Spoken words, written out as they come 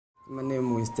My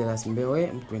name is Telas Mbewe.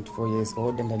 I'm 24 years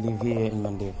old and I live here in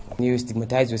Mandefu. You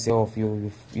stigmatize yourself.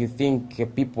 You think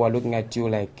people are looking at you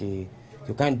like you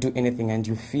can't do anything, and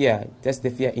you fear. That's the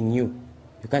fear in you.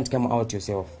 You can't come out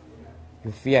yourself.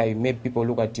 You fear. You make people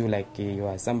look at you like you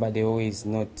are somebody who is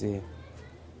not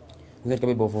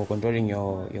capable of controlling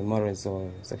your morals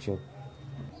or sexual.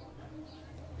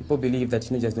 People believe that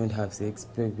teenagers don't have sex.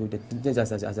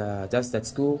 Teenagers just at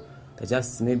school. They're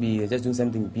just doing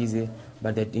something busy,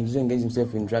 but they engage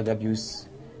themselves in drug abuse,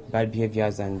 bad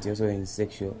behaviors, and also in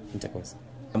sexual intercourse.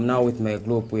 I'm now with my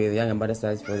group with Young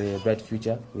Ambassadors for the Bright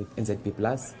Future with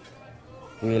NZP+.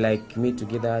 We meet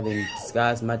together, then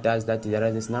discuss matters that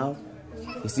arises now,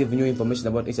 receive new information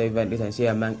about HIV and AIDS and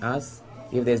share among us.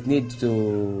 If there's need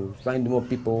to find more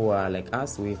people who are like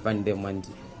us, we find them and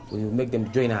we make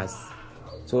them join us.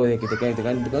 So they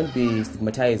can't be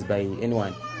stigmatized by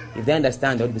anyone. If they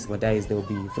understand how to be stigmatized, they will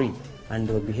be free and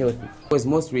they will be healthy. Because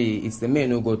mostly it's the men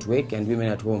who go to work and women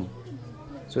at home.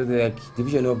 So the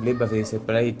division of labor is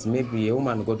separate. Maybe a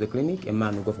woman will go to the clinic, a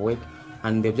man will go for work,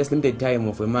 and they've just limited time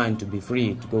of a man to be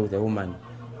free to go with a woman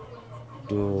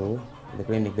to the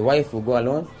clinic. The wife will go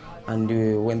alone,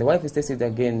 and when the wife is tested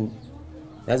again,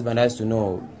 the husband has to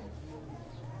know.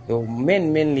 The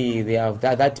men mainly, they have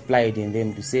that pride in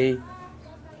them to say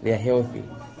they are healthy.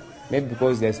 Maybe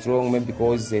because they're strong, maybe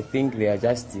because they think they are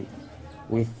just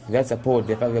with that support.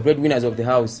 They're the breadwinners of the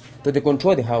house, so they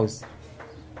control the house.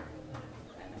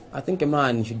 I think a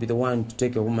man should be the one to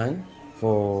take a woman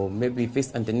for maybe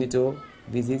first antenatal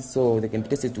visits so they can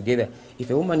test it together. If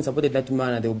a woman supported that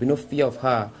man, there will be no fear of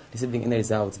her receiving any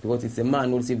results, because it's a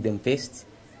man who receives them first,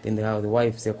 then they have the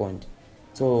wife second.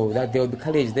 So that there will be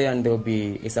courage there and there will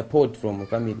be a support from a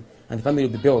family, and the family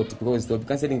will be built because they will be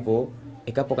counseling for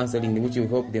a couple counseling which will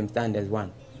help them stand as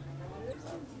one.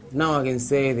 Now I can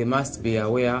say they must be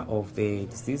aware of the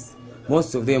disease.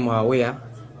 Most of them are aware,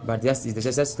 but just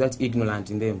that ignorant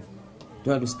in them.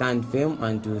 They want to stand firm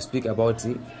and to speak about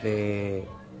the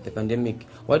pandemic.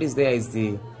 What is there is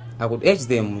I would urge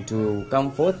them to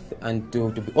come forth and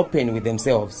to be open with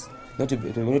themselves, not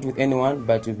with anyone,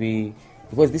 but to be,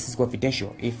 because this is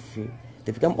confidential. If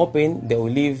they become open, they will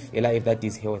live a life that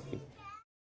is healthy.